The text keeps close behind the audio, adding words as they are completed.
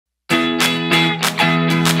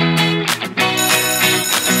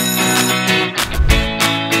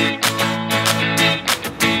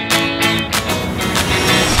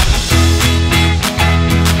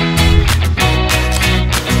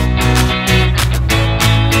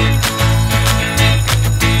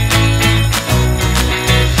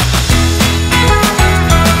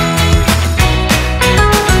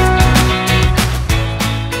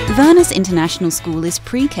International School is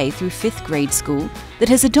pre-K through 5th grade school that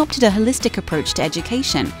has adopted a holistic approach to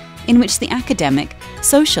education, in which the academic,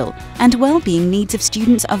 social, and well-being needs of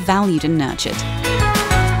students are valued and nurtured.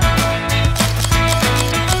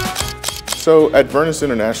 So at Vernus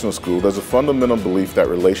International School, there's a fundamental belief that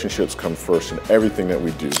relationships come first in everything that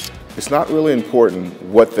we do. It's not really important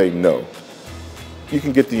what they know. You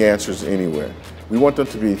can get the answers anywhere. We want them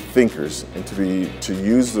to be thinkers and to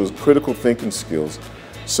use those critical thinking skills.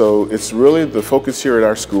 So it's really the focus here at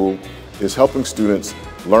our school is helping students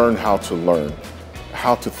learn, how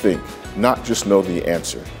to think, not just know the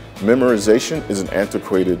answer. Memorization is an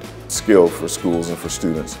antiquated skill for schools and for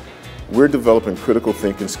students. We're developing critical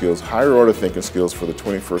thinking skills, higher order thinking skills for the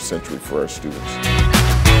 21st century for our students.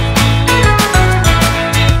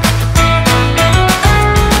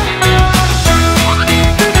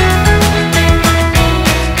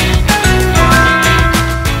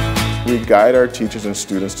 We guide our teachers and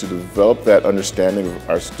students to develop that understanding of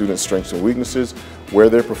our students' strengths and weaknesses, where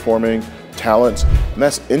they're performing, talents, and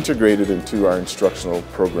that's integrated into our instructional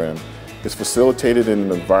program. It's facilitated in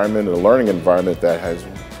an environment, a learning environment that has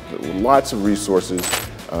lots of resources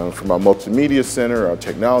from our multimedia center, our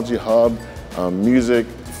technology hub, music,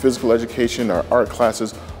 physical education, our art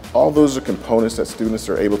classes. All those are components that students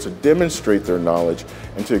are able to demonstrate their knowledge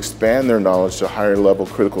and to expand their knowledge to higher level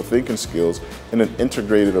critical thinking skills in an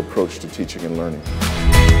integrated approach to teaching and learning.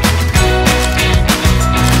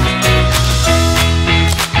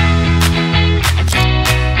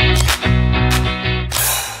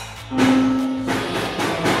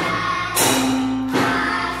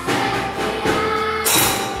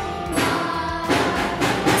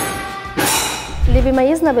 اللي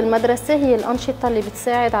بيميزنا بالمدرسة هي الأنشطة اللي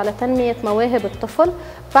بتساعد على تنمية مواهب الطفل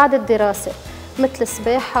بعد الدراسة، مثل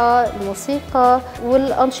السباحة، الموسيقى،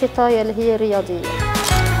 والأنشطة اللي هي الرياضية.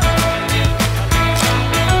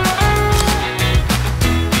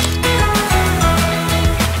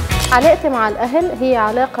 علاقتي مع الأهل هي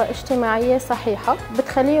علاقة اجتماعية صحيحة،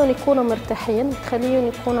 بتخليهم يكونوا مرتاحين، بتخليهم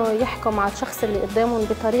يكونوا يحكوا مع الشخص اللي قدامهم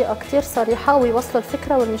بطريقة كتير صريحة ويوصلوا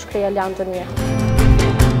الفكرة والمشكلة اللي عندهم إياها.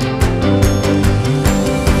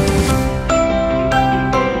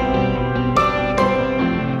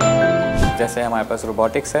 जैसे हमारे पास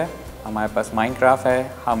robotics है, हमारे पास Minecraft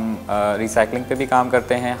है, हम recycling पे भी काम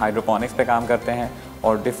करते हैं, हाइड्रोपोनिक्स पे काम करते हैं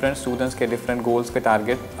और डिफरेंट स्टूडेंट्स के डिफरेंट गोल्स के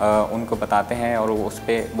टारगेट उनको बताते हैं और उस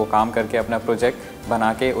पर वो काम करके अपना प्रोजेक्ट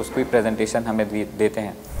बना के उसको ही प्रेजेंटेशन हमें देते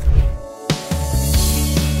हैं।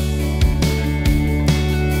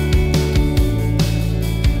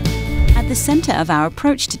 At the center of our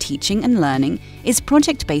approach to teaching and learning is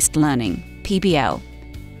project-based learning, PBL.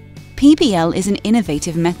 PBL is an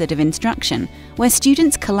innovative method of instruction where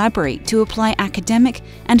students collaborate to apply academic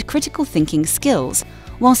and critical thinking skills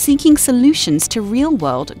while seeking solutions to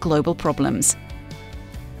real-world global problems.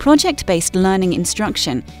 Project-based learning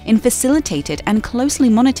instruction in facilitated and closely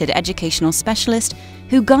monitored educational specialists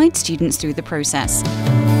who guide students through the process.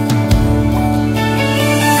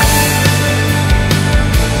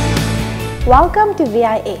 Welcome to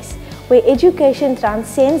VIS, where education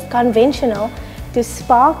transcends conventional to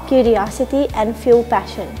spark curiosity and fuel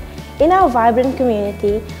passion. In our vibrant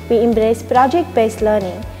community, we embrace project-based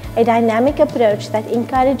learning, a dynamic approach that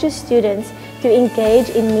encourages students to engage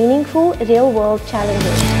in meaningful real-world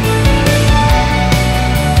challenges.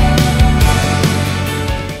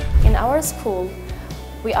 In our school,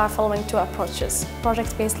 we are following two approaches: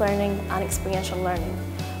 project-based learning and experiential learning.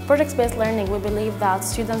 Project-based learning, we believe that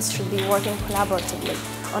students should be working collaboratively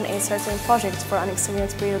on a certain project for an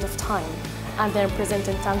experienced period of time, and then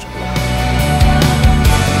presenting tangibly.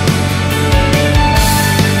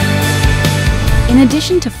 In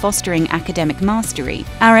addition to fostering academic mastery,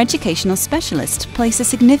 our educational specialists place a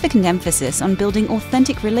significant emphasis on building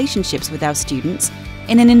authentic relationships with our students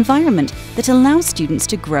in an environment that allows students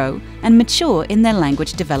to grow and mature in their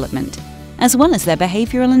language development, as well as their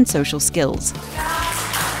behavioral and social skills.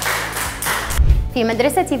 في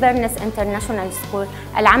مدرسة فيرنس انترناشونال سكول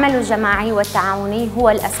العمل الجماعي والتعاوني هو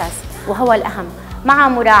الأساس وهو الأهم، مع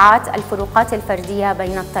مراعاة الفروقات الفردية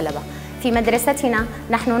بين الطلبة. في مدرستنا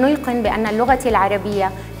نحن نيقن بأن اللغة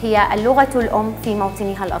العربية هي اللغة الأم في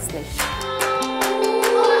موطنها الأصلي.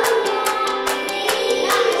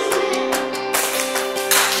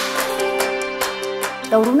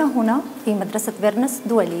 دورنا هنا في مدرسة فيرنس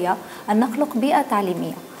دولية أن نخلق بيئة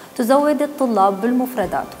تعليمية تزود الطلاب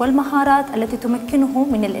بالمفردات والمهارات التي تمكنه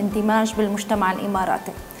من الاندماج بالمجتمع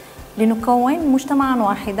الإماراتي، لنكون مجتمعاً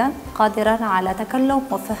واحداً قادراً على تكلم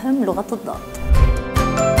وفهم لغة الضاد.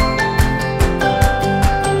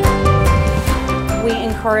 We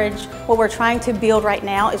encourage, what we're trying to build right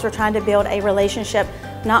now is we're trying to build a relationship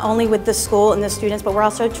not only with the school and the students, but we're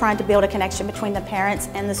also trying to build a connection between the parents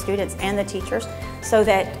and the students and the teachers so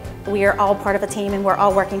that we are all part of a team and we're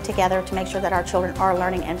all working together to make sure that our children are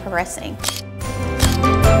learning and progressing.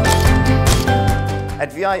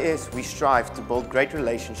 At VIS, we strive to build great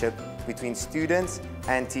relationship between students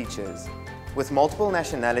and teachers. With multiple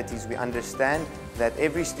nationalities, we understand that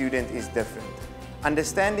every student is different.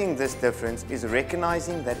 Understanding this difference is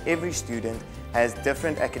recognizing that every student has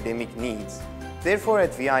different academic needs. Therefore,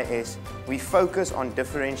 at VIS, we focus on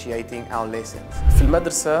differentiating our lessons. في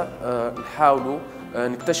المدرسة نحاولوا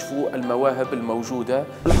نكتشفوا المواهب الموجودة.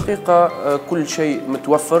 الحقيقة كل شيء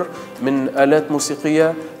متوفر من آلات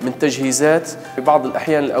موسيقية، من تجهيزات. في بعض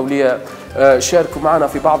الأحيان الأولياء شاركوا معنا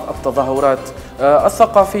في بعض التظاهرات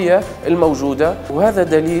الثقافية الموجودة، وهذا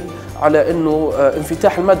دليل على أنه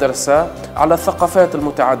انفتاح المدرسة على الثقافات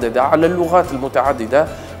المتعددة، على اللغات المتعددة،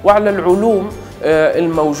 وعلى العلوم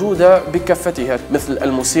الموجودة بكافتها مثل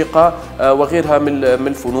الموسيقى وغيرها من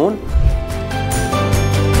الفنون.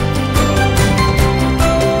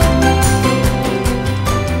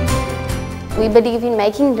 We believe in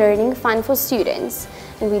making learning fun for students,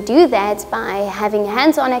 and we do that by having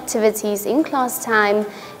hands-on activities in class time,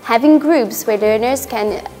 having groups where learners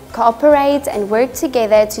can cooperate and work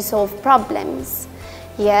together to solve problems.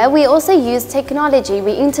 Here, we also use technology.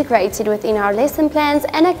 We integrate it within our lesson plans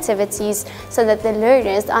and activities so that the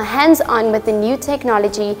learners are hands-on with the new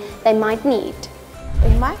technology they might need.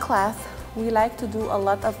 In my class, we like to do a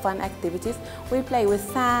lot of fun activities. We play with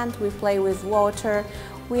sand, we play with water.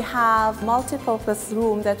 We have multi-purpose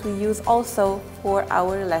room that we use also for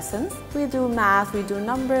our lessons. We do math, we do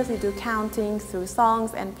numbers, we do counting through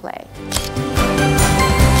songs and play.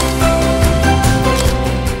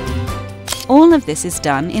 All of this is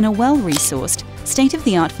done in a well-resourced,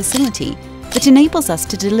 state-of-the-art facility that enables us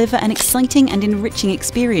to deliver an exciting and enriching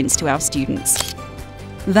experience to our students.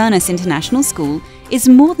 Vernus International School is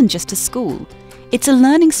more than just a school. It's a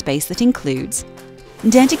learning space that includes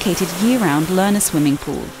dedicated year-round learner swimming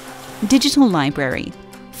pool, digital library,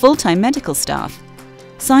 full-time medical staff,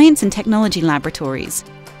 science and technology laboratories,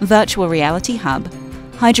 virtual reality hub,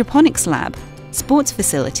 hydroponics lab, sports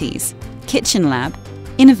facilities, kitchen lab,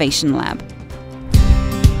 innovation lab.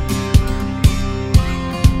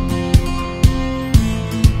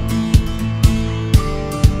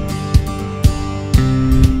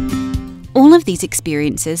 All of these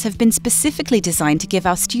experiences have been specifically designed to give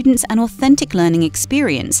our students an authentic learning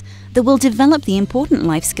experience that will develop the important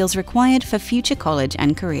life skills required for future college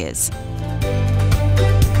and careers.